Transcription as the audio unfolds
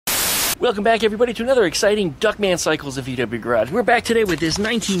Welcome back, everybody, to another exciting DuckmanCycles of VW Garage. We're back today with this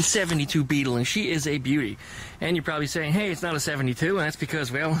 1972 Beetle, and she is a beauty. And you're probably saying, hey, it's not a 72, and that's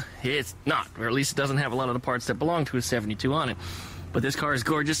because, well, it's not. Or at least it doesn't have a lot of the parts that belong to a 72 on it. But this car is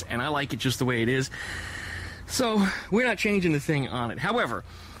gorgeous, and I like it just the way it is. So, we're not changing the thing on it. However,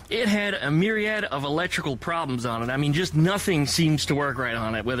 it had a myriad of electrical problems on it. I mean, just nothing seems to work right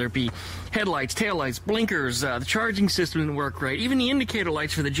on it, whether it be headlights, taillights, blinkers, the charging system didn't work right. Even the indicator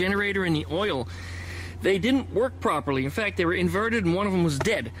lights for the generator and the oil, they didn't work properly. In fact, they were inverted and one of them was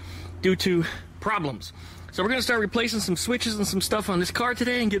dead due to problems. So we're going to start replacing some switches and some stuff on this car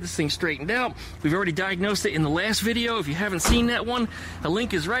today and get this thing straightened out. We've already diagnosed it in the last video. If you haven't seen that one, the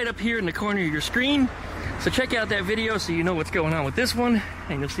link is right up here in the corner of your screen. So check out that video so you know what's going on with this one,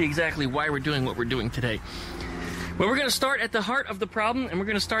 and you'll see exactly why we're doing what we're doing today. Well, we're going to start at the heart of the problem, and we're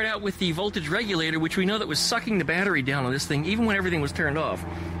going to start out with the voltage regulator, which we know that was sucking the battery down on this thing even when everything was turned off.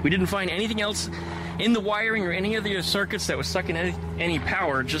 We didn't find anything else in the wiring or any of the circuits that was sucking any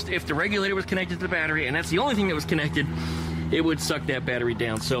power. Just if the regulator was connected to the battery, and that's the only thing that was connected, it would suck that battery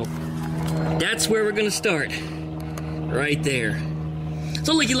down. So that's where we're going to start, right there.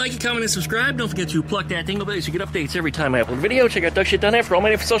 So like it, comment, and subscribe. Don't forget to pluck that dingle bell so you get updates every time I upload a video. Check out DuckShit.net for all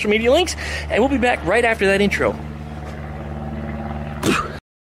my social media links, and we'll be back right after that intro.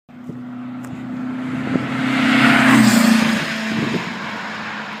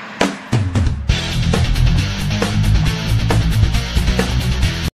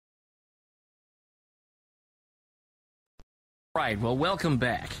 Right, well, welcome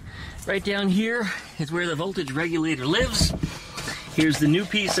back. Right down here is where the voltage regulator lives. Here's the new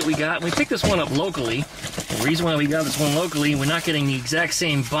piece that we got. We picked this one up locally. The reason why we got this one locally and we're not getting the exact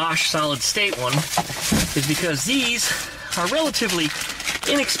same Bosch solid state one is because these are relatively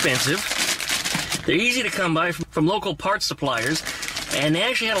inexpensive. They're easy to come by from local parts suppliers, and they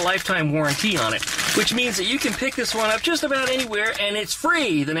actually had a lifetime warranty on it, which means that you can pick this one up just about anywhere and it's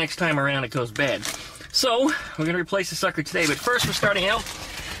free the next time around it goes bad. So, we're going to replace the sucker today, but first we're starting out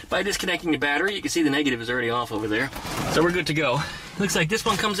by disconnecting the battery. You can see the negative is already off over there, so we're good to go. Looks like this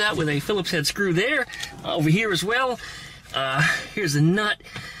one comes out with a Phillips head screw there, over here as well. Here's the nut.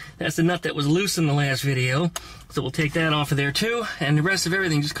 That's the nut that was loose in the last video, so we'll take that off of there too, and the rest of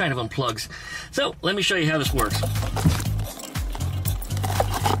everything just kind of unplugs. So, let me show you how this works.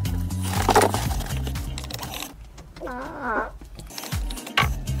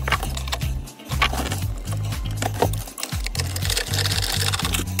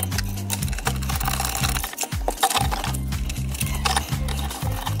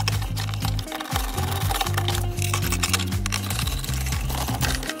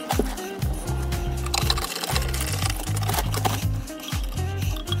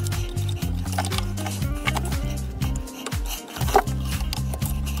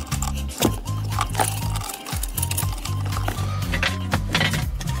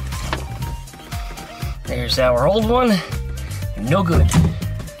 There's our old one. No good.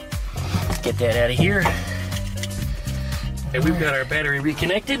 Let's get that out of here. And we've got our battery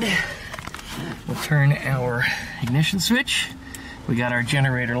reconnected. We'll turn our ignition switch. We got our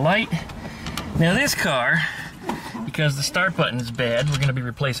generator light. Now this car, because the start button is bad, we're going to be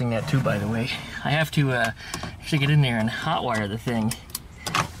replacing that too, by the way. I have to actually get in there and hotwire the thing.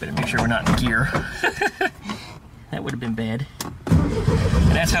 Better make sure we're not in gear. That would have been bad.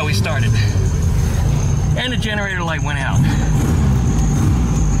 And that's how we started. And the generator light went out.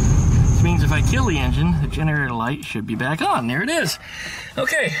 Which means if I kill the engine, the generator light should be back on. There it is.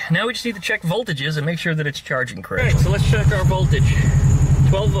 Okay, now we just need to check voltages and make sure that it's charging correct. All right, so let's check our voltage.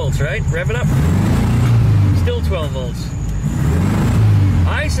 12 volts, right? Rev it up. Still 12 volts.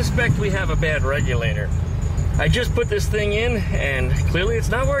 I suspect we have a bad regulator. I just put this thing in, and clearly it's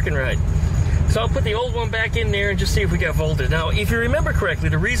not working right. So I'll put the old one back in there and just see if we got voltage. Now, if you remember correctly,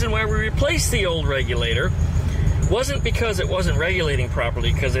 the reason why we replaced the old regulator wasn't because it wasn't regulating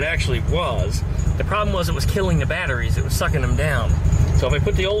properly, because it actually was. The problem was it was killing the batteries. It was sucking them down. So if I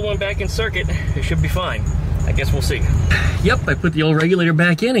put the old one back in circuit, it should be fine. I guess we'll see. Yep, I put the old regulator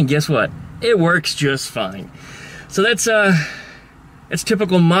back in, and guess what? It works just fine. So that's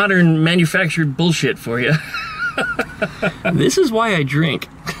typical modern manufactured bullshit for you. This is why I drink.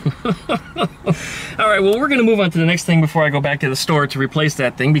 Alright, well, we're going to move on to the next thing before I go back to the store to replace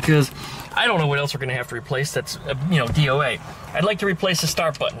that thing, because I don't know what else we're going to have to replace that's, DOA. I'd like to replace the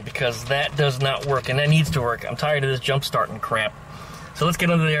start button, because that does not work, and that needs to work. I'm tired of this jump starting crap. So let's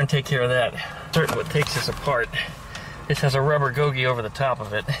get under there and take care of that. Certain what takes this apart. This has a rubber gogie over the top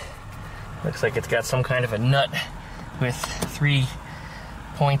of it. Looks like it's got some kind of a nut with 3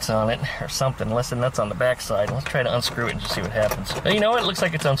 points on it or something, unless the nut's on the back side. Let's try to unscrew it and just see what happens. But you know what? It looks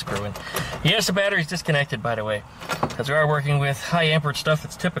like it's unscrewing. Yes, the battery's disconnected, by the way, because we are working with high amperage stuff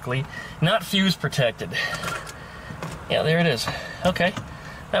that's typically not fuse protected. Yeah, there it is. Okay,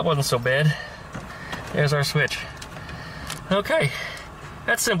 that wasn't so bad. There's our switch. Okay,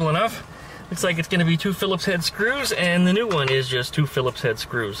 that's simple enough. Looks like it's going to be 2 Phillips head screws, and the new one is just 2 Phillips head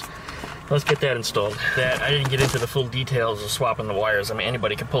screws. Let's get that installed. That I didn't get into the full details of swapping the wires. I mean,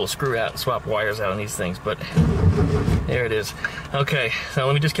 anybody can pull a screw out and swap wires out on these things, but there it is. Okay, so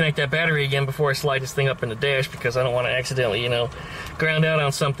let me disconnect that battery again before I slide this thing up in the dash, because I don't want to accidentally, you know, ground out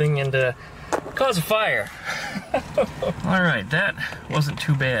on something and cause a fire. All right, that wasn't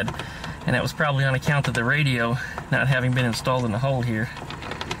too bad, and that was probably on account of the radio not having been installed in the hole here.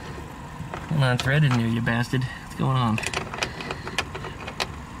 Come on, thread in there, you bastard. What's going on?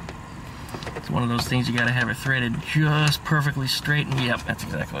 It's one of those things you gotta have it threaded just perfectly straight, and yep, that's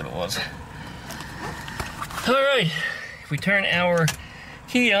exactly what it was. Alright, if we turn our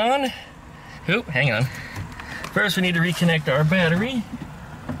key on, oop, hang on. First we need to reconnect our battery.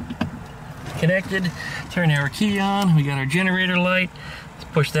 Connected, turn our key on, we got our generator light. Let's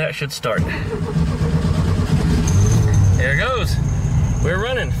push that, should start. There it goes. We're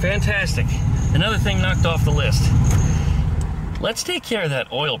running, fantastic. Another thing knocked off the list. Let's take care of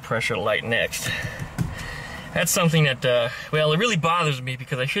that oil pressure light next. That's something that, well, it really bothers me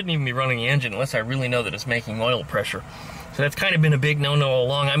because I shouldn't even be running the engine unless I really know that it's making oil pressure. So that's kind of been a big no-no all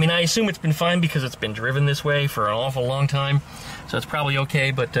along. I mean, I assume it's been fine because it's been driven this way for an awful long time. So it's probably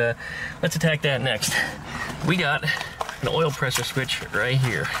okay, but let's attack that next. We got an oil pressure switch right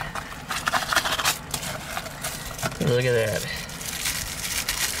here. Look at that.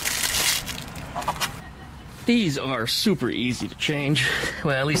 These are super easy to change.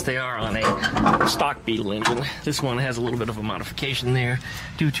 Well, at least they are on a stock Beetle engine. This one has a little bit of a modification there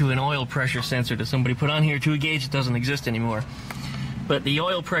due to an oil pressure sensor that somebody put on here to a gauge that doesn't exist anymore. But the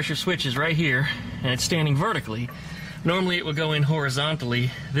oil pressure switch is right here, and it's standing vertically. Normally it would go in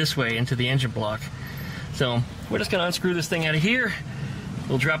horizontally this way into the engine block. So we're just going to unscrew this thing out of here.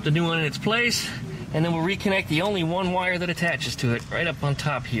 We'll drop the new one in its place, and then we'll reconnect the only one wire that attaches to it right up on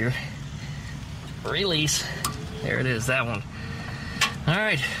top here. Release. There it is, that one.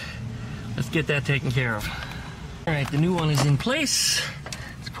 Alright, let's get that taken care of. Alright, the new one is in place.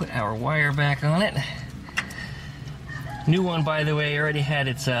 Let's put our wire back on it. New one, by the way, already had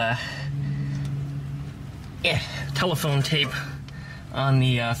its telephone tape on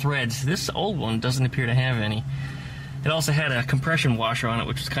the threads. This old one doesn't appear to have any. It also had a compression washer on it,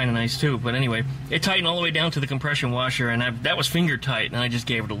 which was kind of nice too. But anyway, it tightened all the way down to the compression washer, and that was finger tight, and I just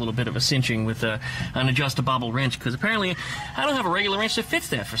gave it a little bit of a cinching with an adjustable wrench, because apparently I don't have a regular wrench that fits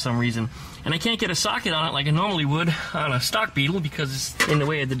that for some reason. And I can't get a socket on it like I normally would on a stock Beetle because it's in the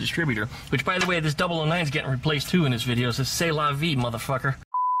way of the distributor. Which, by the way, this 009 is getting replaced too in this video, so c'est la vie, motherfucker.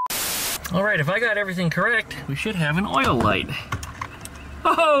 Alright, if I got everything correct, we should have an oil light.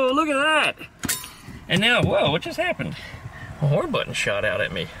 Oh, look at that! And now, whoa, what just happened? A horn button shot out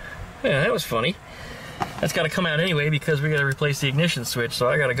at me. Yeah, that was funny. That's got to come out anyway because we got to replace the ignition switch, so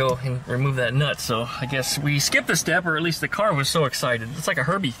I got to go and remove that nut. So I guess we skipped a step, or at least the car was so excited. It's like a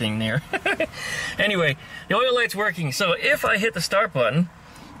Herbie thing there. Anyway, the oil light's working. So if I hit the start button,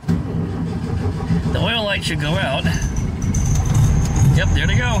 the oil light should go out. Yep, there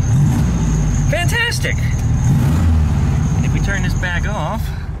they go. Fantastic! And if we turn this back off,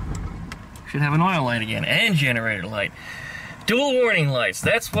 should have an oil light again, and generator light. Dual warning lights,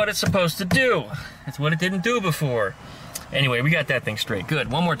 that's what it's supposed to do. That's what it didn't do before. Anyway, we got that thing straight.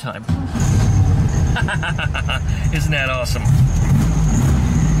 Good, one more time. Isn't that awesome?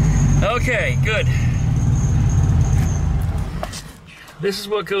 Okay, good. This is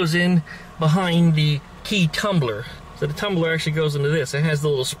what goes in behind the key tumbler. So the tumbler actually goes into this. It has the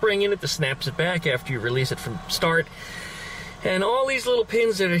little spring in it that snaps it back after you release it from start. And all these little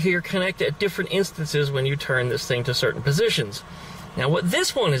pins that are here connect at different instances when you turn this thing to certain positions. Now what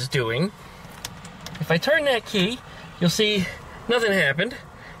this one is doing, if I turn that key, you'll see nothing happened.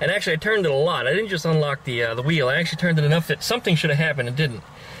 And actually I turned it a lot. I didn't just unlock the wheel, I actually turned it enough that something should have happened and didn't.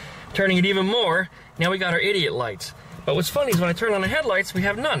 Turning it even more, now we got our idiot lights. But what's funny is when I turn on the headlights, we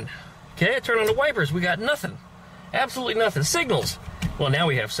have none. Okay, I turn on the wipers, we got nothing. Absolutely nothing. Signals. Well, now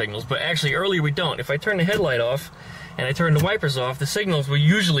we have signals, but actually earlier we don't. If I turn the headlight off, and I turn the wipers off, the signals will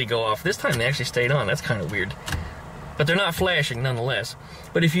usually go off. This time they actually stayed on. That's kind of weird. But they're not flashing nonetheless.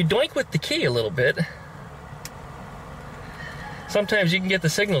 But if you doink with the key a little bit, sometimes you can get the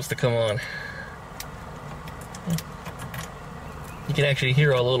signals to come on. You can actually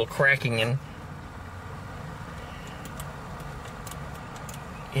hear all the little cracking and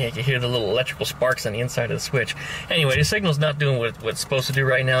Yeah, you can hear the little electrical sparks on the inside of the switch. Anyway, the signal's not doing what it's supposed to do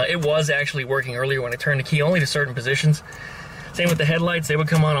right now. It was actually working earlier when I turned the key only to certain positions. Same with the headlights, they would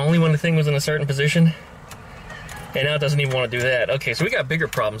come on only when the thing was in a certain position. And now it doesn't even want to do that. Okay, so we got bigger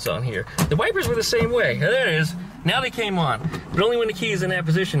problems on here. The wipers were the same way. Now, there it is. Now they came on, but only when the key is in that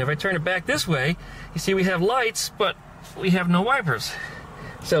position. If I turn it back this way, you see we have lights, but we have no wipers.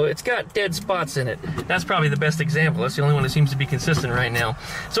 So it's got dead spots in it. That's probably the best example. That's the only one that seems to be consistent right now.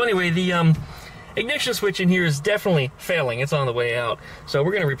 So anyway, the ignition switch in here is definitely failing. It's on the way out. So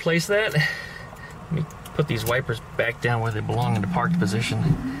we're going to replace that. Let me put these wipers back down where they belong in the parked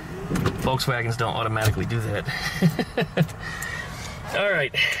position. Volkswagens don't automatically do that. All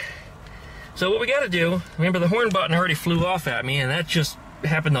right. So what we got to do, remember the horn button already flew off at me, and that just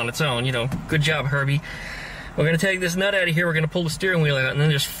happened on its own. You know, good job, Herbie. We're going to take this nut out of here. We're going to pull the steering wheel out, and then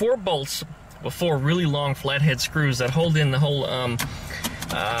there's 4 bolts with 4 really long flathead screws that hold in the whole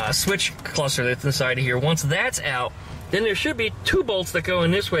switch cluster that's inside of here. Once that's out, then there should be 2 bolts that go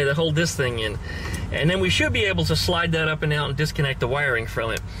in this way that hold this thing in. And then we should be able to slide that up and out and disconnect the wiring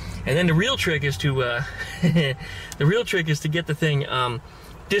from it. And then the real trick is to get the thing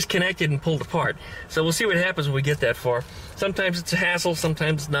disconnected and pulled apart. So we'll see what happens when we get that far. Sometimes it's a hassle,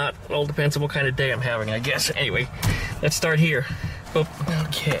 sometimes not. It all depends on what kind of day I'm having, I guess. Anyway, let's start here. Oh,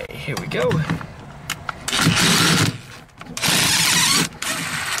 okay, here we go.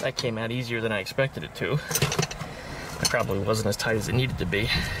 That came out easier than I expected it to. It probably wasn't as tight as it needed to be.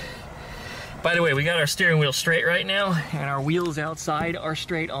 By the way, we got our steering wheel straight right now, and our wheels outside are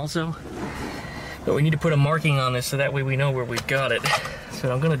straight also. But we need to put a marking on this so that way we know where we've got it. So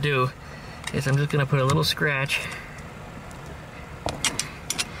what I'm going to do is I'm just going to put a little scratch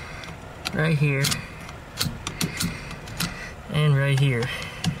right here and right here.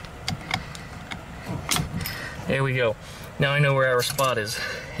 There we go. Now I know where our spot is,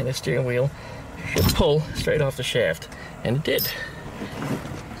 and the steering wheel should pull straight off the shaft, and it did.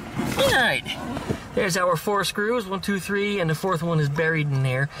 Alright, there's our 4 screws, 1, 2, 3, and the 4th one is buried in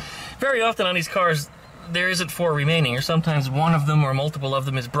there. Very often on these cars, there isn't 4 remaining, or sometimes one of them or multiple of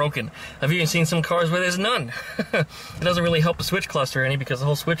them is broken. I've even seen some cars where there's none. It doesn't really help the switch cluster any because the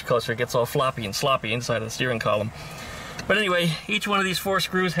whole switch cluster gets all floppy and sloppy inside of the steering column. But anyway, each one of these 4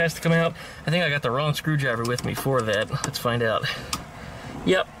 screws has to come out. I think I got the wrong screwdriver with me for that. Let's find out.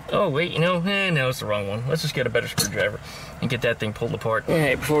 Yep. Oh, wait, you know, no, it's the wrong one. Let's just get a better screwdriver and get that thing pulled apart. All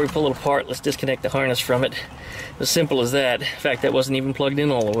right, before we pull it apart, let's disconnect the harness from it. As simple as that. In fact, that wasn't even plugged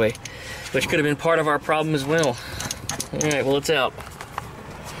in all the way, which could have been part of our problem as well. All right, well, it's out.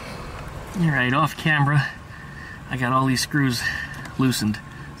 All right, off camera, I got all these screws loosened,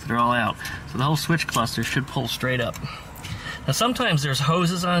 so they're all out. So the whole switch cluster should pull straight up. Now, sometimes there's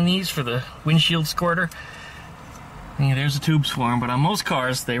hoses on these for the windshield squirter. Yeah, there's the tubes for them, but on most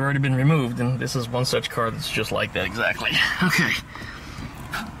cars, they've already been removed, and this is one such car that's just like that exactly. Okay.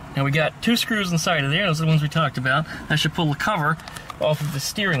 Now we got 2 screws inside of there. Those are the ones we talked about. I should pull the cover off of the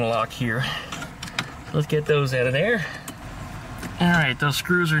steering lock here. So let's get those out of there. All right, those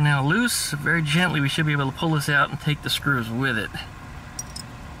screws are now loose. Very gently, we should be able to pull this out and take the screws with it.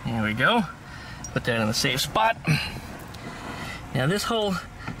 There we go. Put that in the safe spot. Now this whole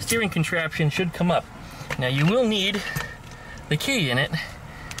steering contraption should come up. Now you will need the key in it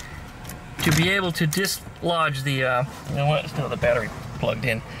to be able to dislodge the, you know what, still the battery plugged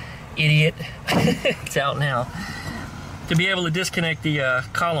in. Idiot. It's out now. To be able to disconnect the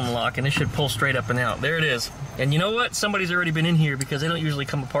column lock, and it should pull straight up and out. There it is. And you know what? Somebody's already been in here because they don't usually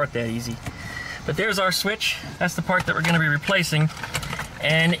come apart that easy. But there's our switch. That's the part that we're going to be replacing.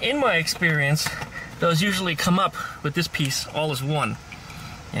 And in my experience, those usually come up with this piece all as one.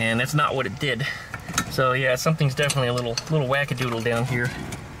 And that's not what it did. So yeah, something's definitely a little wackadoodle down here.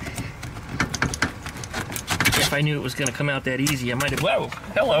 If I knew it was going to come out that easy, I might have... Whoa!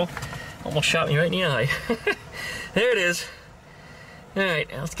 Hello! Almost shot me right in the eye. There it is. Alright,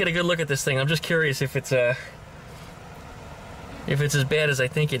 let's get a good look at this thing. I'm just curious if it's as bad as I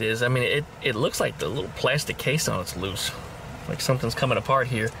think it is. I mean, it looks like the little plastic case on it's loose. Like something's coming apart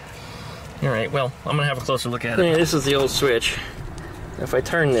here. Alright, well, I'm going to have a closer look at it. This is the old switch. If I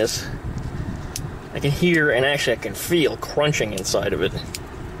turn this, I can hear, and actually I can feel, crunching inside of it.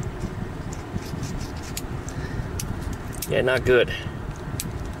 Yeah, not good.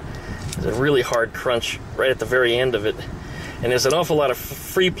 There's a really hard crunch right at the very end of it. And there's an awful lot of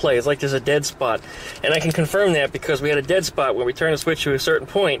free play. It's like there's a dead spot. And I can confirm that because we had a dead spot when we turned the switch to a certain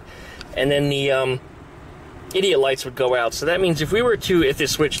point, and then the idiot lights would go out. So that means if we were to, if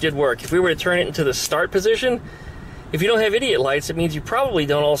this switch did work, if we were to turn it into the start position, if you don't have idiot lights, it means you probably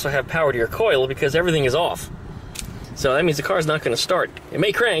don't also have power to your coil because everything is off. So that means the car's not going to start. It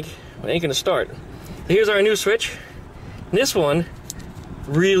may crank, but it ain't going to start. So here's our new switch. This one,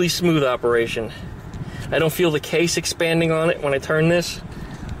 really smooth operation. I don't feel the case expanding on it when I turn this.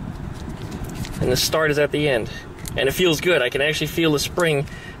 And the start is at the end. And it feels good. I can actually feel the spring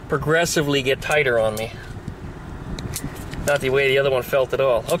progressively get tighter on me. Not the way the other one felt at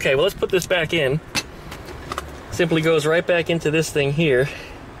all. Okay, well, let's put this back in. Simply goes right back into this thing here.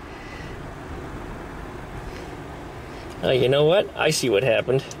 Oh, you know what? I see what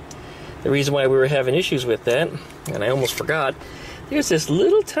happened. The reason why we were having issues with that, and I almost forgot, there's this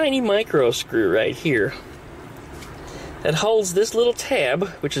little tiny micro screw right here that holds this little tab,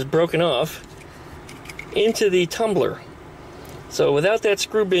 which is broken off, into the tumbler. So without that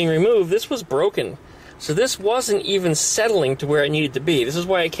screw being removed, this was broken. So this wasn't even settling to where it needed to be. This is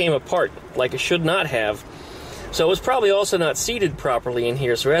why it came apart like it should not have. So it was probably also not seated properly in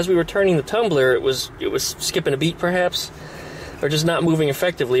here. So as we were turning the tumbler, it was skipping a beat perhaps, or just not moving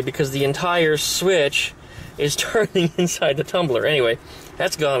effectively because the entire switch is turning inside the tumbler. Anyway,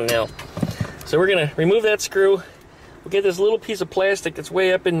 that's gone now. So we're gonna remove that screw. We'll get this little piece of plastic that's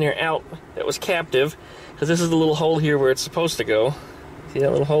way up in there out that was captive, because this is the little hole here where it's supposed to go. See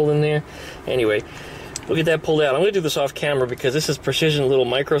that little hole in there? Anyway, we'll get that pulled out. I'm going to do this off camera because this is precision little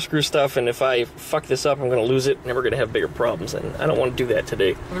micro screw stuff, and if I fuck this up, I'm going to lose it, and we're going to have bigger problems, and I don't want to do that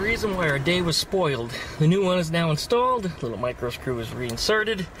today. The reason why our day was spoiled, the new one is now installed, the little micro screw is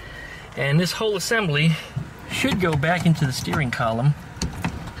reinserted, and this whole assembly should go back into the steering column,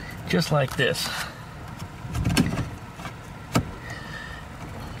 just like this.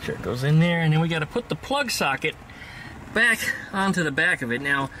 Sure, it goes in there, and then we got to put the plug socket back onto the back of it.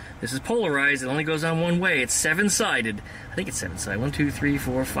 Now, this is polarized. It only goes on one way. It's 7-sided. I think it's 7-sided. 1, 2, 3,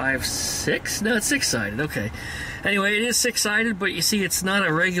 4, 5, 6. No, it's 6-sided. Okay. Anyway, it is 6-sided, but you see it's not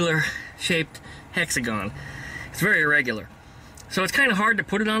a regular shaped hexagon. It's very irregular. So it's kind of hard to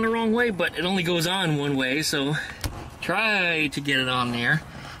put it on the wrong way, but it only goes on one way, so try to get it on there.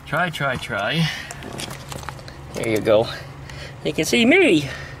 Try. There you go. You can see me.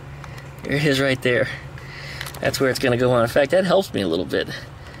 There it is right there. That's where it's going to go on. In fact, that helps me a little bit.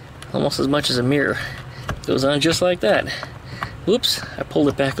 Almost as much as a mirror. It goes on just like that. Oops, I pulled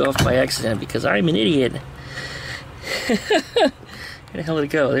it back off by accident because I'm an idiot. Where the hell did it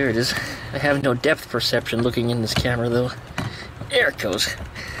go? There it is. I have no depth perception looking in this camera, though. There it goes.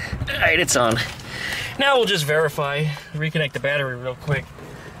 Alright, it's on. Now we'll just verify, reconnect the battery real quick.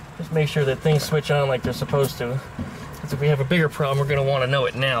 Just make sure that things switch on like they're supposed to. Because if we have a bigger problem, we're going to want to know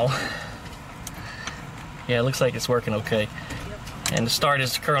it now. Yeah, it looks like it's working okay. And the start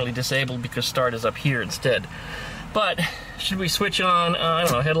is currently disabled because start is up here instead. But should we switch on, I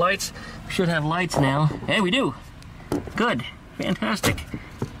don't know, headlights? We should have lights now. Hey, we do. Good. Fantastic.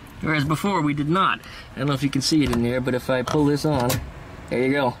 Whereas before we did not. I don't know if you can see it in there, but if I pull this on, there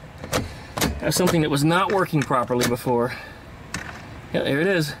you go. That's something that was not working properly before. Yeah, there it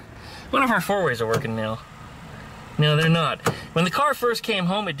is. One of our four-ways are working now. No, they're not. When the car first came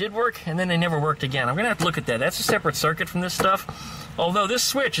home, it did work, and then they never worked again. I'm going to have to look at that. That's a separate circuit from this stuff. Although this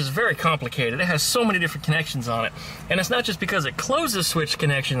switch is very complicated. It has so many different connections on it. And it's not just because it closes switch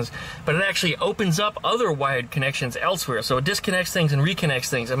connections, but it actually opens up other wired connections elsewhere. So it disconnects things and reconnects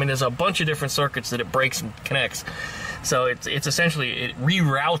things. I mean, there's a bunch of different circuits that it breaks and connects. So it's essentially, it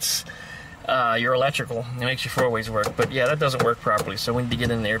reroutes your electrical. It makes your four-ways work. But yeah, that doesn't work properly, so we need to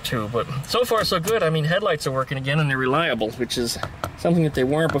get in there too. But so far so good. I mean, headlights are working again and they're reliable, which is something that they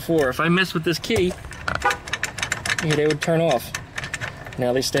weren't before. If I messed with this key, yeah, they would turn off.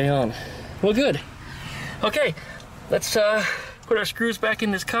 Now they stay on. Well, good. Okay, let's put our screws back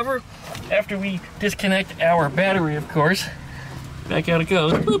in this cover after we disconnect our battery, of course. Back out it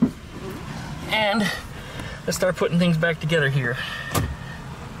goes. Boop. And let's start putting things back together here.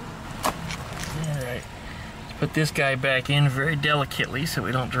 Put this guy back in very delicately so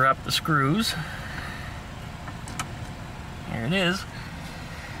we don't drop the screws. There it is.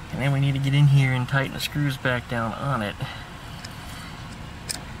 And then we need to get in here and tighten the screws back down on it.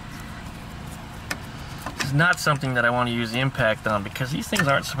 This is not something that I want to use the impact on because these things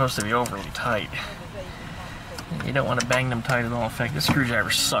aren't supposed to be overly tight. You don't want to bang them tight at all. In fact, this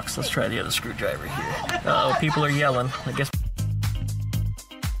screwdriver sucks. Let's try the other screwdriver here. Uh-oh, people are yelling. I guess.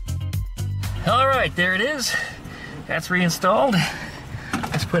 Alright, there it is. That's reinstalled.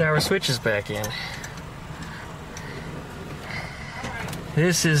 Let's put our switches back in.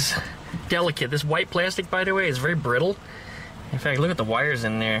 This is delicate. This white plastic, by the way, is very brittle. In fact, look at the wires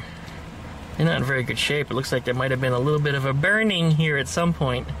in there. They're not in very good shape. It looks like there might have been a little bit of a burning here at some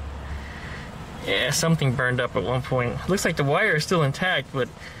point. Yeah, something burned up at one point. It looks like the wire is still intact, but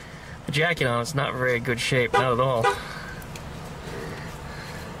The jacket on it's not very good shape, not at all.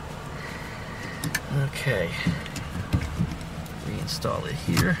 Okay. Reinstall it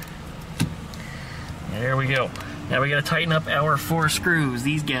here. And there we go. Now we gotta tighten up our 4 screws,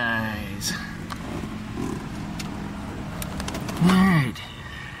 these guys. Alright.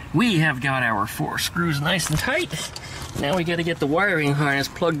 We have got our 4 screws nice and tight. Now we gotta get the wiring harness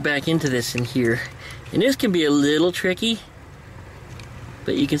plugged back into this in here. And this can be a little tricky,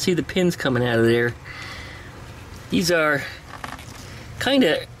 but you can see the pins coming out of there. These are kind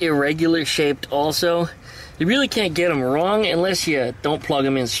of irregular shaped also. You really can't get them wrong unless you don't plug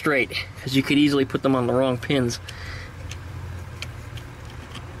them in straight, because you could easily put them on the wrong pins.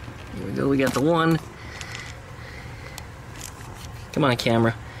 Here we go, we got the one. Come on,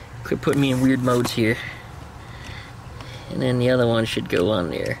 camera. Quit putting me in weird modes here. And then the other one should go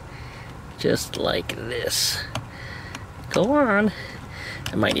on there. Just like this. Go on.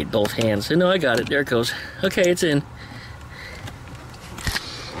 I might need both hands. No, I got it. There it goes. Okay, it's in.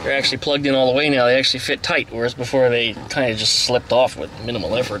 They're actually plugged in all the way now. They actually fit tight, whereas before they kind of just slipped off with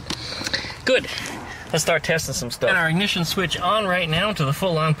minimal effort. Good. Let's start testing some stuff. Got our ignition switch on right now to the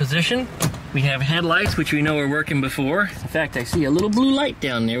full on position. We have headlights, which we know are working before. In fact, I see a little blue light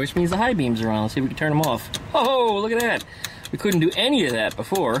down there, which means the high beams are on. Let's see if we can turn them off. Oh, look at that. We couldn't do any of that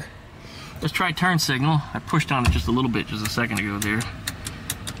before. Let's try turn signal. I pushed on it just a little bit just a second ago there.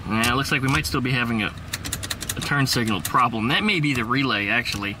 Yeah, it looks like we might still be having a turn signal problem. That may be the relay,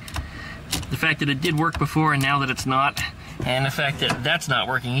 actually. The fact that it did work before and now that it's not, and the fact that that's not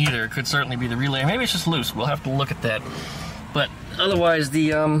working either, could certainly be the relay. Maybe it's just loose. We'll have to look at that. But otherwise,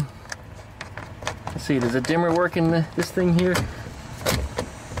 the let's see, does a dimmer work in this thing here?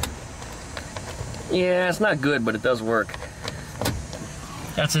 Yeah, it's not good, but it does work.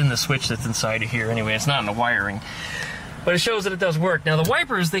 That's in the switch that's inside of here anyway. It's not in the wiring. But it shows that it does work. Now the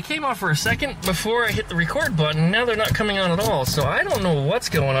wipers, they came off for a second before I hit the record button. Now they're not coming on at all. So I don't know what's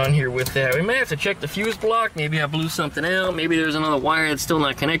going on here with that. We may have to check the fuse block. Maybe I blew something out. Maybe there's another wire that's still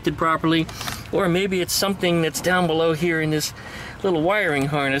not connected properly. Or maybe it's something that's down below here in this little wiring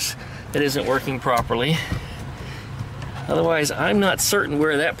harness that isn't working properly. Otherwise, I'm not certain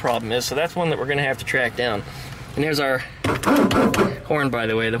where that problem is. So that's one that we're going to have to track down. And there's our horn, by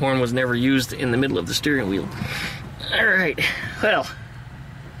the way. The horn was never used in the middle of the steering wheel. Alright, well,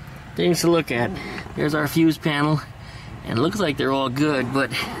 things to look at. There's our fuse panel, and it looks like they're all good,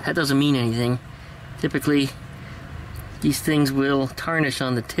 but that doesn't mean anything. Typically, these things will tarnish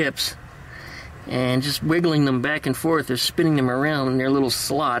on the tips, and just wiggling them back and forth or spinning them around in their little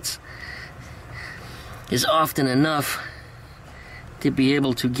slots is often enough to be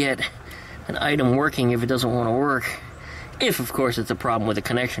able to get an item working if it doesn't want to work. If, of course, it's a problem with the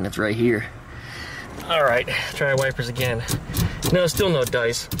connection that's right here. Alright, try our wipers again. No, still no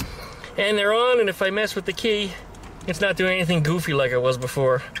dice. And they're on, and if I mess with the key, it's not doing anything goofy like it was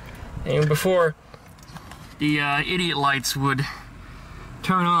before. And before, the idiot lights would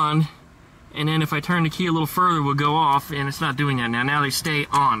turn on, and then if I turn the key a little further, it would go off, and it's not doing that now. Now they stay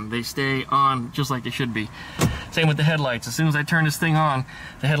on. They stay on just like they should be. Same with the headlights. As soon as I turn this thing on,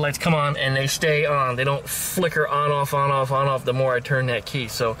 the headlights come on, and they stay on. They don't flicker on, off, on, off, on, off the more I turn that key.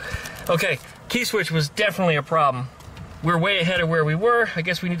 So, okay. Key switch was definitely a problem. We're way ahead of where we were. I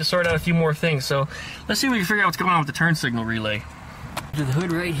guess we need to sort out a few more things. So let's see if we can figure out what's going on with the turn signal relay. To the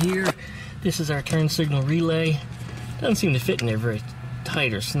hood right here. This is our turn signal relay. Doesn't seem to fit in there very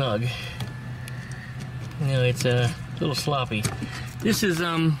tight or snug. You know, it's a little sloppy. This is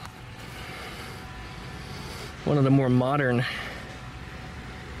one of the more modern.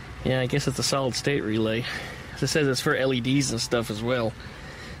 Yeah, I guess it's a solid state relay. It says it's for LEDs and stuff as well.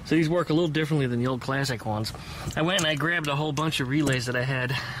 So these work a little differently than the old classic ones. I went and I grabbed a whole bunch of relays that I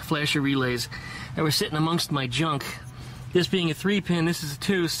had, flasher relays, that were sitting amongst my junk. This being a 3-pin, this is a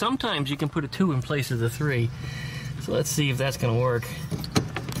 2. Sometimes you can put a 2 in place of the 3. So let's see if that's going to work.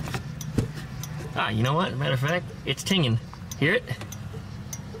 Ah, you know what? As a matter of fact, it's tinging. Hear it?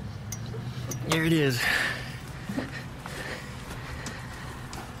 There it is.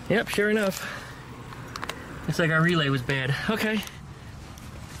 Yep, sure enough. Looks like our relay was bad. Okay.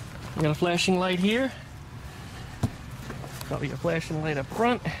 We got a flashing light here. Probably a flashing light up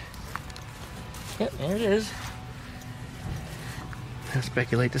front. Yep, there it is. I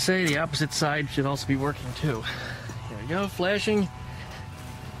speculate to say the opposite side should also be working too. Here we go, flashing.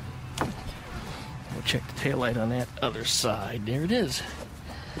 We'll check the taillight on that other side. There it is.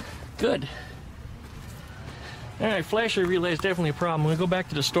 Good. Alright, flasher relay is definitely a problem. We'll go back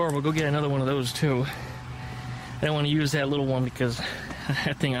to the store. We'll go get another one of those too. I don't want to use that little one because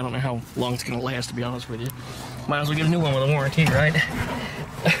That thing, I don't know how long it's going to last, to be honest with you. Might as well get a new one with a warranty, right?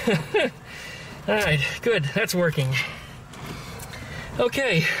 Alright, good. That's working.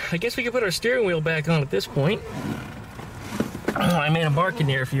 Okay, I guess we can put our steering wheel back on at this point. I made a mark in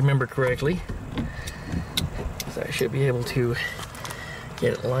there, if you remember correctly. So I should be able to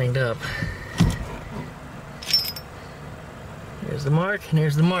get it lined up. There's the mark, and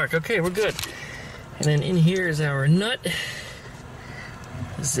there's the mark. Okay, we're good. And then in here is our nut.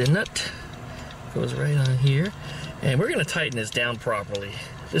 The nut goes right on here. And we're going to tighten this down properly.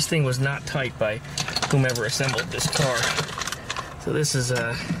 This thing was not tight by whomever assembled this car. So this is,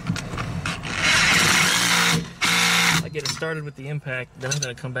 I get it started with the impact, then I'm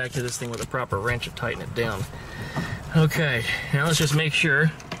going to come back to this thing with a proper wrench and tighten it down. Okay, now let's just make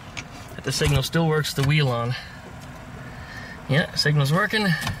sure that the signal still works the wheel on. Yeah, signal's working.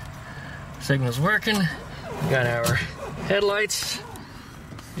 Signal's working. We got our headlights.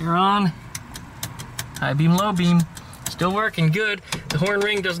 They're on. High beam, low beam. Still working good. The horn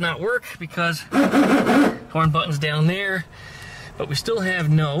ring does not work because horn button's down there. But we still have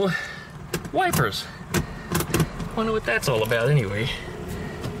no wipers. Wonder what that's all about anyway.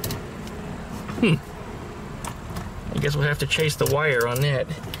 I guess we'll have to chase the wire on that.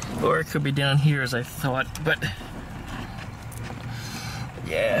 Or it could be down here as I thought, but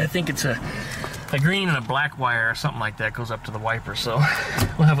yeah, I think it's a green and a black wire or something like that goes up to the wiper, so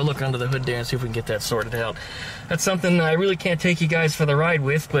we'll have a look under the hood there and see if we can get that sorted out. That's something I really can't take you guys for the ride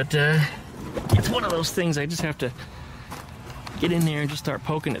with, but it's one of those things I just have to get in there and just start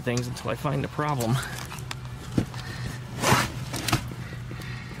poking at things until I find the problem.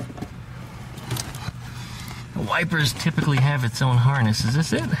 The wipers typically have its own harness. Is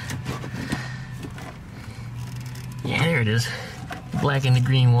this it? Yeah, there it is. Black and the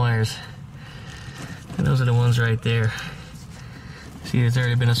green wires. And those are the ones right there. See, there's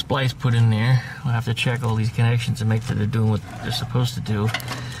already been a splice put in there. We'll have to check all these connections and make sure they're doing what they're supposed to do.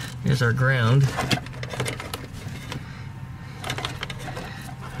 Here's our ground.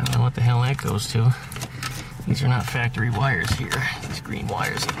 I don't know what the hell that goes to. These are not factory wires here. These green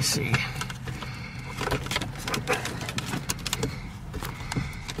wires that you see.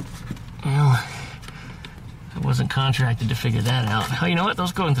 Well, I wasn't contracted to figure that out. Oh, you know what?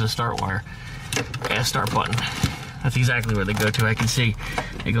 Those go into the start wire. Yeah, start button. That's exactly where they go to. I can see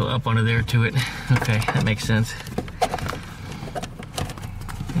they go up onto there to it. Okay, that makes sense.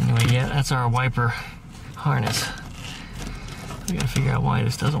 Anyway, yeah, that's our wiper harness. We gotta figure out why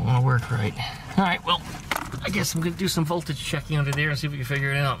this doesn't want to work right. Alright, well, I guess I'm gonna do some voltage checking under there and see if we can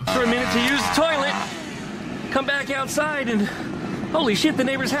figure it out. For a minute to use the toilet, come back outside and holy shit, the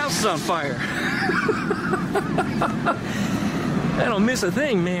neighbor's house is on fire. I don't miss a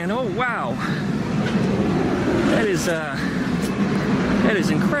thing, man. Oh wow. That is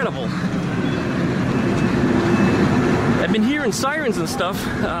incredible. I've been hearing sirens and stuff.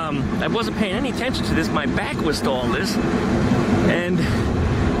 I wasn't paying any attention to this. My back was to all this. And,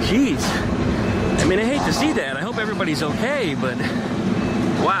 geez. I mean, I hate to see that. I hope everybody's okay, but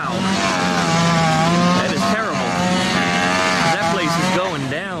wow. That is terrible. That place is going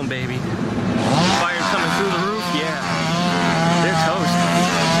down, baby. Fire's coming through the roof? Yeah. They're toast.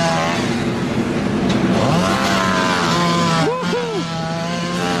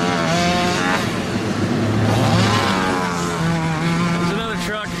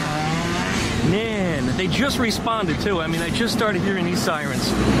 They just responded too. I mean, I just started hearing these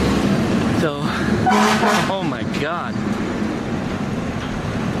sirens. So, oh my God.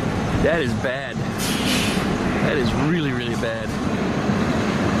 That is bad. That is really, really bad.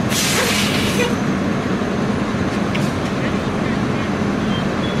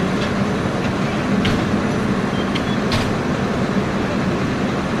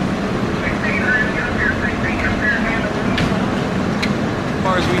 As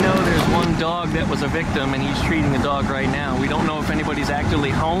far as we know, there's one dog that was a victim and he's treating the dog right now. We don't know if anybody's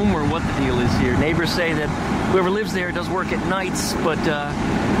actually home or what the deal is here. Neighbors say that whoever lives there does work at nights, but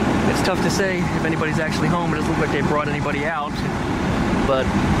it's tough to say if anybody's actually home. It doesn't look like they brought anybody out, but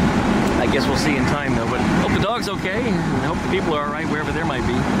I guess we'll see in time though. But hope the dog's okay and hope the people are all right wherever there might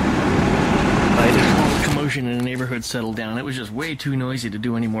be. The commotion in the neighborhood settled down. It was just way too noisy to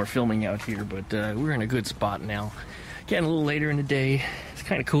do any more filming out here, but we're in a good spot now. Getting a little later in the day. It's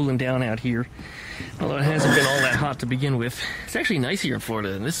kind of cooling down out here, although it hasn't been all that hot to begin with. It's actually nice here in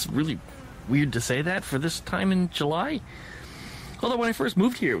Florida, and this is really weird to say that for this time in July. Although when I first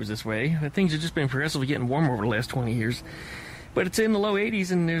moved here it was this way. Things have just been progressively getting warmer over the last 20 years. But it's in the low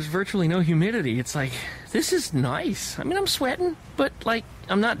 80s and there's virtually no humidity. It's like, this is nice. I mean, I'm sweating, but like,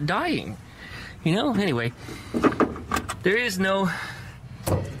 I'm not dying. You know? Anyway, there is no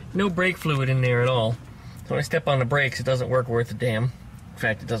no brake fluid in there at all. So when I step on the brakes, it doesn't work worth a damn. In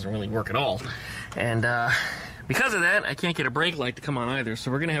fact, it doesn't really work at all. And because of that, I can't get a brake light to come on either.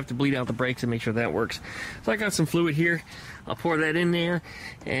 So we're going to have to bleed out the brakes and make sure that works. So I got some fluid here. I'll pour that in there,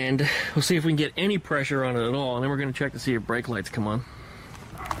 and we'll see if we can get any pressure on it at all. And then we're going to check to see if brake lights come on.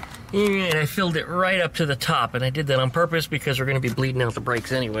 And I filled it right up to the top, and I did that on purpose because we're going to be bleeding out the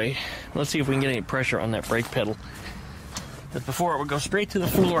brakes anyway. Let's see if we can get any pressure on that brake pedal. But before, it would go straight to the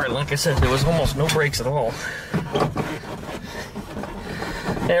floor. Like I said, there was almost no brakes at all.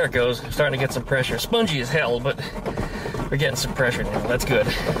 There it goes. I'm starting to get some pressure. Spongy as hell, but we're getting some pressure now. That's good.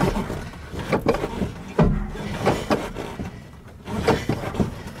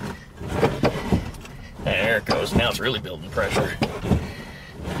 There it goes. Now it's really building pressure.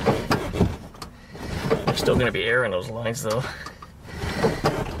 There's still going to be air in those lines, though.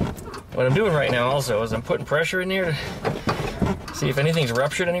 What I'm doing right now also is I'm putting pressure in there to see if anything's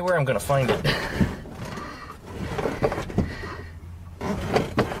ruptured anywhere. I'm going to find it.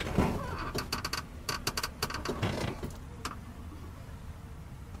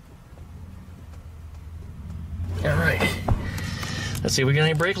 All right. Let's see if we got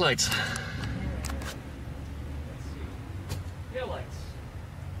any brake lights. Tail lights.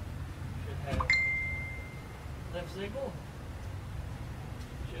 Should have left signal.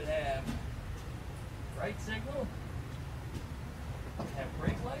 Should have right signal. Have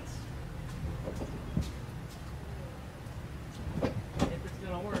brake lights. If it's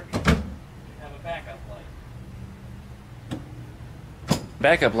gonna work, have a backup light.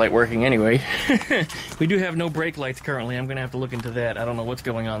 Backup light working anyway. We do have no brake lights currently. I'm gonna have to look into that. I don't know what's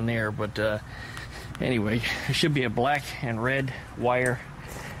going on there, but anyway, there should be a black and red wire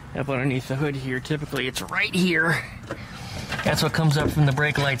up underneath the hood here. Typically it's right here. That's what comes up from the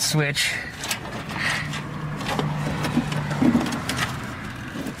brake light switch.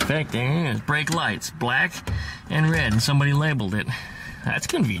 In fact, there it is. Brake lights, black and red, and somebody labeled it. That's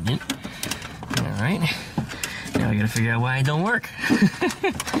convenient. Alright. Now I gotta figure out why it don't work.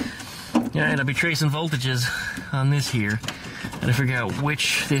 Yeah, I'll be tracing voltages on this here. Gotta figure out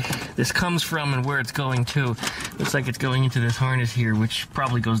which this comes from and where it's going to. Looks like it's going into this harness here, which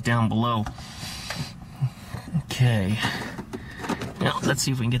probably goes down below. Okay. Now, let's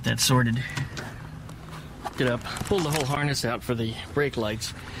see if we can get that sorted. Get up, pulled the whole harness out for the brake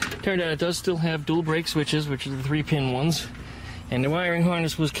lights. Turned out it does still have dual brake switches, which are the 3-pin ones. And the wiring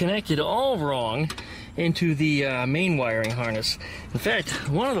harness was connected all wrong into the main wiring harness. In fact,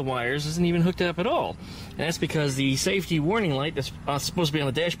 one of the wires isn't even hooked up at all. And that's because the safety warning light that's supposed to be on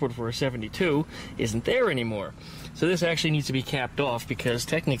the dashboard for a 72 isn't there anymore. So this actually needs to be capped off because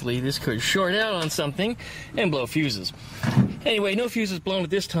technically this could short out on something and blow fuses. Anyway, no fuses blown at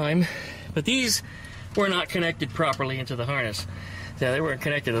this time, but these were not connected properly into the harness. Yeah, they weren't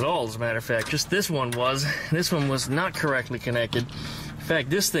connected at all, as a matter of fact. Just this one was. This one was not correctly connected. In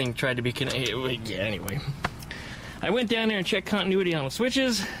fact, this thing tried to be connected. Yeah, anyway. I went down there and checked continuity on the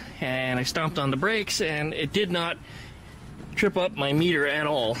switches, and I stomped on the brakes, and it did not trip up my meter at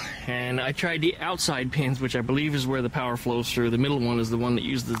all. And I tried the outside pins, which I believe is where the power flows through. The middle one is the one that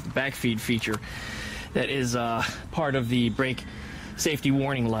uses the backfeed feature. That is part of the brake safety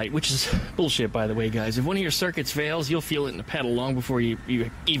warning light, which is bullshit, by the way, guys. If one of your circuits fails, you'll feel it in the pedal long before you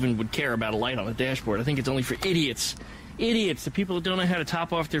even would care about a light on the dashboard. I think it's only for idiots. Idiots, the people that don't know how to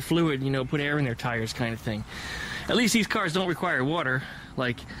top off their fluid, you know, put air in their tires kind of thing. At least these cars don't require water,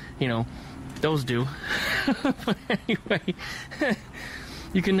 like, you know, those do. But anyway,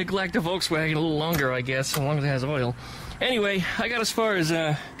 you can neglect a Volkswagen a little longer, I guess, as long as it has oil. Anyway, I got as far as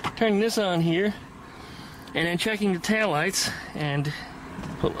turning this on here, and then checking the taillights, and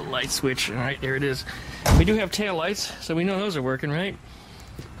pull the light switch. All right, there it is. We do have taillights, so we know those are working, right?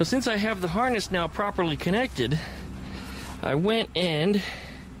 So since I have the harness now properly connected, I went and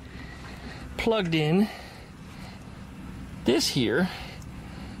plugged in this here.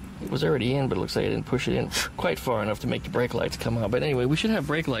 It was already in, but it looks like I didn't push it in quite far enough to make the brake lights come out. But anyway, we should have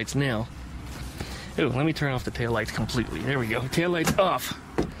brake lights now. Ooh, let me turn off the tail lights completely. There we go. Tail lights off.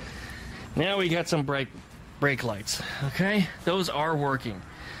 Now we got some brake lights. Okay, those are working.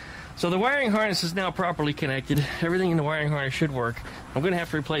 So the wiring harness is now properly connected. Everything in the wiring harness should work. I'm going to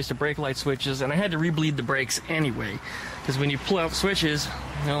have to replace the brake light switches, and I had to rebleed the brakes anyway, because when you pull out switches,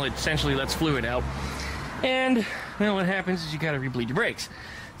 well, it essentially lets fluid out. And, well, what happens is you got to rebleed your brakes.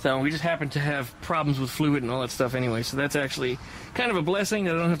 So we just happen to have problems with fluid and all that stuff anyway, so that's actually kind of a blessing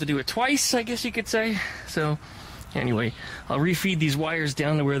that I don't have to do it twice, I guess you could say. So, anyway, I'll refeed these wires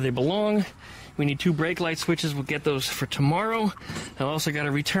down to where they belong. We need 2 brake light switches. We'll get those for tomorrow. I've also got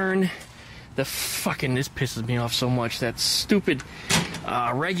to return the fucking... This pisses me off so much. That stupid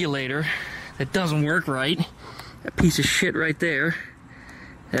regulator that doesn't work right. That piece of shit right there.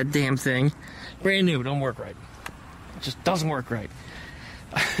 That damn thing. Brand new, don't work right. It just doesn't work right.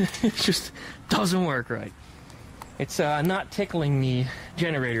 It just doesn't work right. It's not tickling the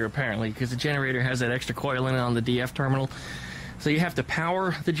generator, apparently, because the generator has that extra coil in it on the DF terminal. So you have to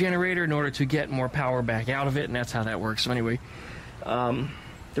power the generator in order to get more power back out of it, and that's how that works. So anyway,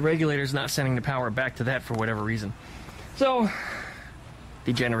 the regulator's not sending the power back to that for whatever reason. So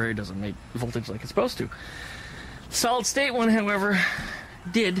the generator doesn't make voltage like it's supposed to. The solid state one, however,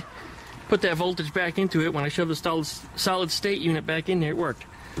 did put that voltage back into it. When I shoved the solid state unit back in there, it worked.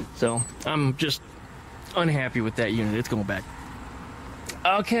 So I'm just unhappy with that unit. It's going back.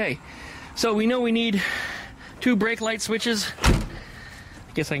 Okay, so we know we need 2 brake light switches.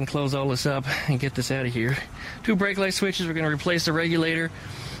 I guess I can close all this up and get this out of here. 2 brake light switches. We're going to replace the regulator,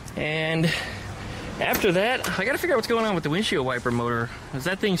 and after that, I got to figure out what's going on with the windshield wiper motor. Because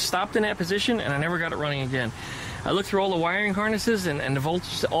that thing stopped in that position, and I never got it running again. I looked through all the wiring harnesses, and the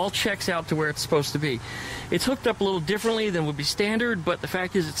voltage all checks out to where it's supposed to be. It's hooked up a little differently than would be standard, but the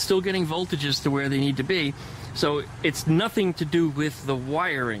fact is it's still getting voltages to where they need to be. So it's nothing to do with the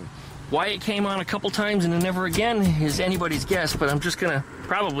wiring. Why it came on a couple times and then never again is anybody's guess, but I'm just going to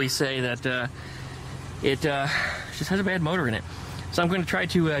probably say that it just has a bad motor in it. So I'm going to try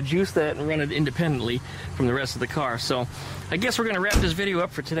to juice that and run it independently from the rest of the car. So I guess we're going to wrap this video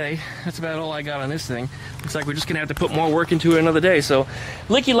up for today. That's about all I got on this thing. Looks like we're just going to have to put more work into it another day. So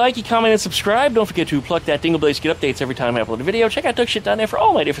likey, comment, and subscribe. Don't forget to pluck that dingle blaze to get updates every time I upload a video. Check out duckshit.net for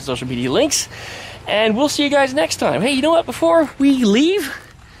all my different social media links. And we'll see you guys next time. Hey, you know what? Before we leave,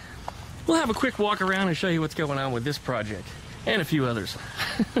 we'll have a quick walk around and show you what's going on with this project. And a few others.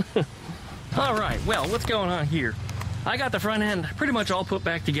 All right, well, what's going on here? I got the front end pretty much all put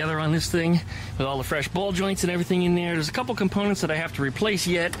back together on this thing with all the fresh ball joints and everything in there. There's a couple components that I have to replace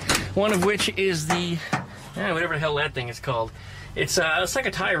yet, one of which is the, whatever the hell that thing is called. It's like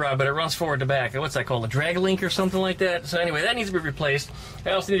a tie rod, but it runs forward to back. What's that called? A drag link or something like that? So anyway, that needs to be replaced.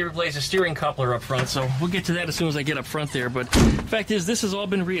 I also need to replace a steering coupler up front, so we'll get to that as soon as I get up front there. But the fact is, this has all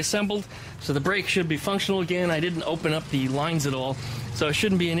been reassembled, so the brake should be functional again. I didn't open up the lines at all, so it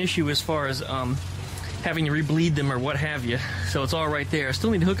shouldn't be an issue as far as having to rebleed them or what have you. So it's all right there. I still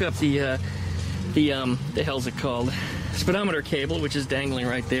need to hook up the hell's it called? Speedometer cable, which is dangling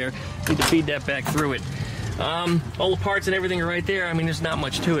right there. Need to feed that back through it. All the parts and everything are right there. I mean, there's not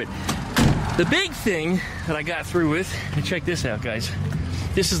much to it. The big thing that I got through with, and check this out, guys.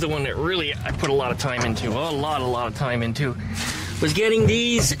 This is the one that really I put a lot of time into, a lot of time into, was getting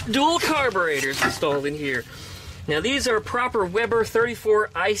these dual carburetors installed in here. Now, these are proper Weber 34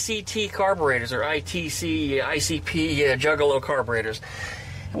 ICT carburetors, or ITC, ICP, Juggalo carburetors.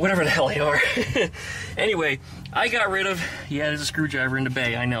 Whatever the hell they are. Anyway, I got rid of, there's a screwdriver in the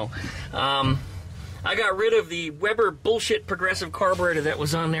bay, I know. I got rid of the Weber bullshit progressive carburetor that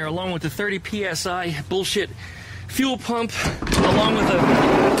was on there, along with the 30 PSI bullshit fuel pump, along with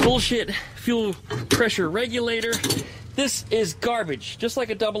a bullshit fuel pressure regulator. This is garbage, just like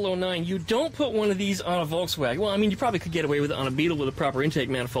a 009. You don't put one of these on a Volkswagen. Well, I mean, you probably could get away with it on a Beetle with a proper intake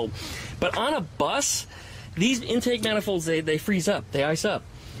manifold. But on a bus, these intake manifolds, they freeze up, they ice up.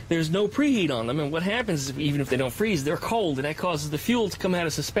 There's no preheat on them, and what happens is, even if they don't freeze, they're cold, and that causes the fuel to come out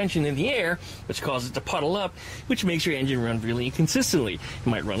of suspension in the air, which causes it to puddle up, which makes your engine run really inconsistently. It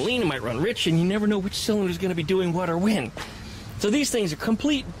might run lean, it might run rich, and you never know which cylinder is going to be doing what or when. So these things are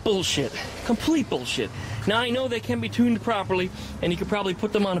complete bullshit. Complete bullshit. Now, I know they can be tuned properly, and you could probably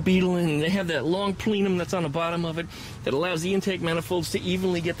put them on a Beetle, and they have that long plenum that's on the bottom of it that allows the intake manifolds to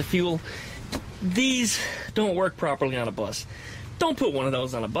evenly get the fuel. These don't work properly on a bus. Don't put one of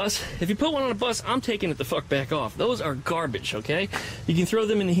those on a bus. If you put one on a bus, I'm taking it the fuck back off. Those are garbage, okay? You can throw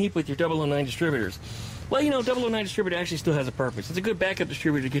them in the heap with your 009 distributors. Well, you know, 009 distributor actually still has a purpose. It's a good backup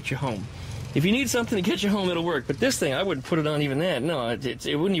distributor to get you home. If you need something to get you home, it'll work. But this thing, I wouldn't put it on even that. No, it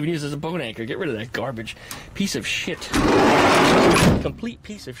wouldn't even use it as a boat anchor. Get rid of that garbage. Piece of shit. Complete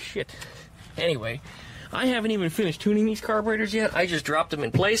piece of shit. Anyway, I haven't even finished tuning these carburetors yet. I just dropped them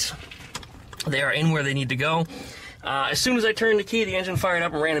in place. They are in where they need to go. As soon as I turned the key, the engine fired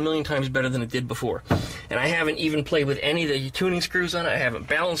up and ran 1,000,000 times better than it did before. And I haven't even played with any of the tuning screws on it. I haven't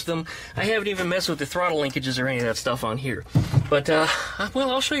balanced them. I haven't even messed with the throttle linkages or any of that stuff on here. But,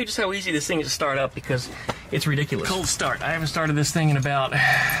 well, I'll show you just how easy this thing is to start up, because it's ridiculous. Cold start. I haven't started this thing in about,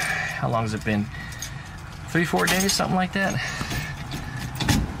 how long has it been? 3-4 days, something like that.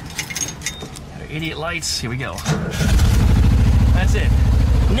 Idiot lights. Here we go. That's it.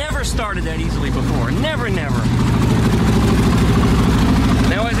 Never started that easily before. Never.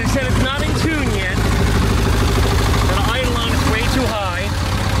 Now, as I said, it's not in tune yet. The idle on is way too high.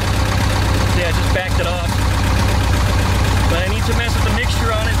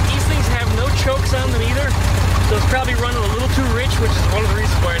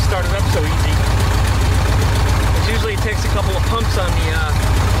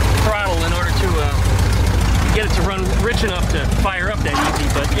 much enough to fire up that easy,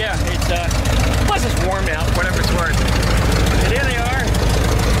 but yeah, it's plus it's warm out, whatever it's worth. And here they are.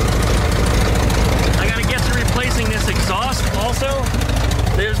 I gotta get to replacing this exhaust also.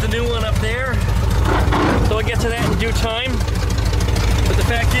 There's the new one up there. So I'll get to that in due time. But the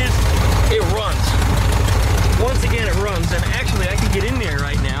fact is, it runs. Once again, it runs, and actually I can get in there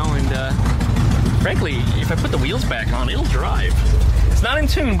right now, and frankly, if I put the wheels back on, it'll drive. It's not in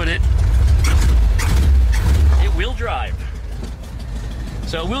tune, but it will drive.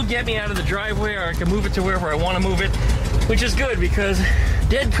 So it will get me out of the driveway, or I can move it to wherever I want to move it, which is good because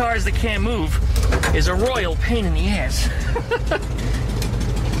dead cars that can't move is a royal pain in the ass.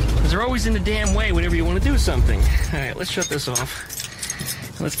 Because they're always in the damn way whenever you want to do something. All right, let's shut this off.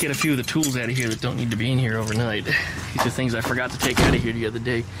 Let's get a few of the tools out of here that don't need to be in here overnight. These are things I forgot to take out of here the other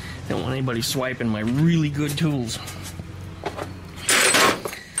day. Don't want anybody swiping my really good tools.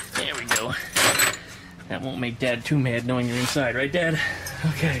 There we go. That won't make Dad too mad knowing you're inside, right, Dad?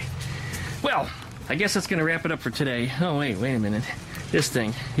 Okay. Well, I guess that's going to wrap it up for today. Oh, wait a minute. This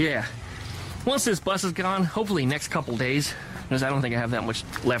thing, yeah. Once this bus is gone, hopefully next couple days, because I don't think I have that much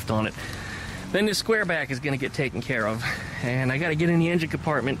left on it, then this square back is going to get taken care of. And I got to get in the engine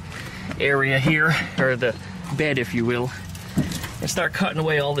compartment area here, or the bed, if you will, and start cutting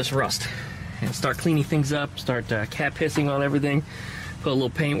away all this rust. And start cleaning things up, start cat pissing on everything, put a little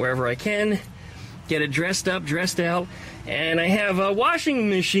paint wherever I can, get it dressed up, dressed out. And I have a washing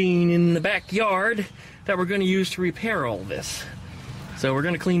machine in the backyard that we're going to use to repair all this. So we're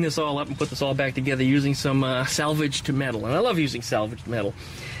going to clean this all up and put this all back together using some salvaged metal. And I love using salvaged metal.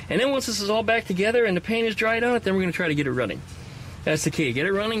 And then once this is all back together and the paint is dried on it, then we're going to try to get it running. That's the key. Get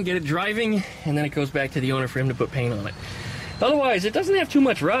it running, get it driving, and then it goes back to the owner for him to put paint on it. Otherwise, it doesn't have too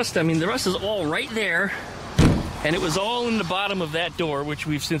much rust. I mean, the rust is all right there. And it was all in the bottom of that door, which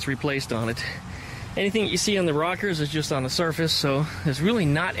we've since replaced on it. Anything that you see on the rockers is just on the surface, so there's really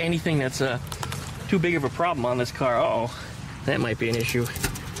not anything that's too big of a problem on this car. Uh-oh, that might be an issue.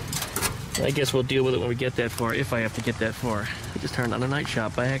 I guess we'll deal with it when we get that far, if I have to get that far. I just turned on a night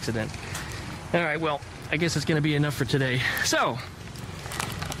shop by accident. All right, well, I guess it's going to be enough for today. So,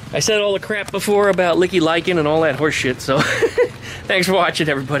 I said all the crap before about licky liking and all that horse shit, so thanks for watching,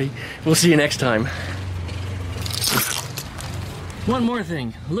 everybody. We'll see you next time. One more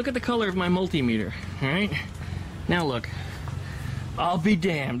thing. Look at the color of my multimeter, all right? Now look. I'll be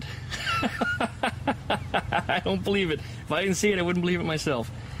damned. I don't believe it. If I didn't see it, I wouldn't believe it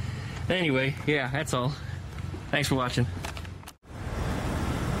myself. Anyway, yeah, that's all. Thanks for watching.